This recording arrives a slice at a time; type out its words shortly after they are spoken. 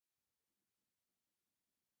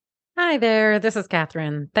Hi there, this is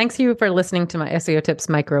Catherine. Thanks you for listening to my SEO Tips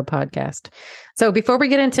micro podcast. So, before we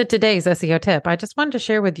get into today's SEO tip, I just wanted to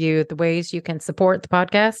share with you the ways you can support the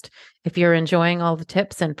podcast if you're enjoying all the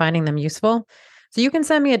tips and finding them useful. So, you can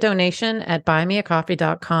send me a donation at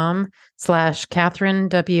buymeacoffee.com/Catherine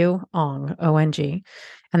W. Ong, O-N-G.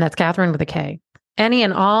 And that's Catherine with a K. Any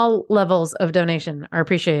and all levels of donation are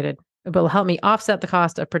appreciated. It will help me offset the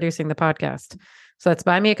cost of producing the podcast. So, that's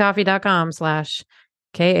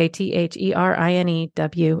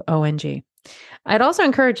buymeacoffee.com/KATHERINEWONG. I'd also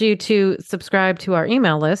encourage you to subscribe to our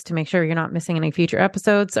email list to make sure you're not missing any future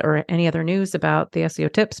episodes or any other news about the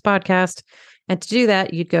SEO Tips podcast. And to do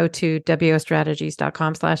that, you'd go to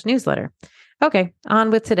wostrategies.com/newsletter. Okay,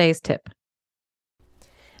 on with today's tip.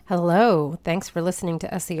 Hello, thanks for listening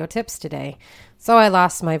to SEO Tips today. So I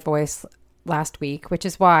lost my voice last week, which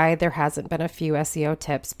is why there hasn't been a few SEO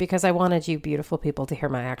tips, because I wanted you beautiful people to hear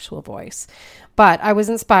my actual voice. But I was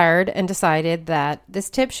inspired and decided that this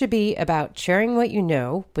tip should be about sharing what you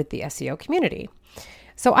know with the SEO community.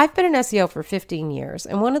 So I've been in SEO for 15 years,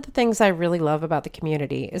 and one of the things I really love about the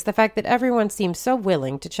community is the fact that everyone seems so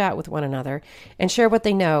willing to chat with one another and share what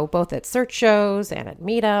they know, both at search shows and at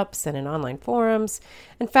meetups and in online forums.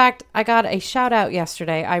 In fact, I got a shout out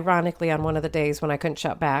yesterday, ironically on one of the days when I couldn't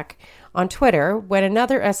shout back, on Twitter, when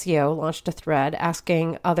another SEO launched a thread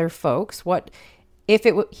asking other folks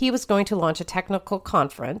he was going to launch a technical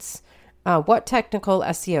conference, what technical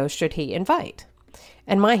SEO should he invite?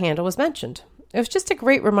 And my handle was mentioned. It was just a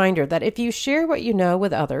great reminder that if you share what you know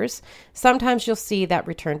with others, sometimes you'll see that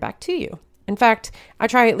return back to you. In fact, I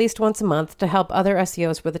try at least once a month to help other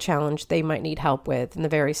SEOs with a challenge they might need help with in the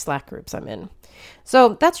various Slack groups I'm in.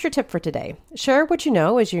 So that's your tip for today. Share what you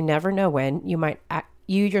know, as you never know when you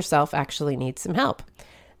yourself actually need some help.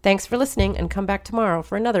 Thanks for listening, and come back tomorrow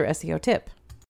for another SEO tip.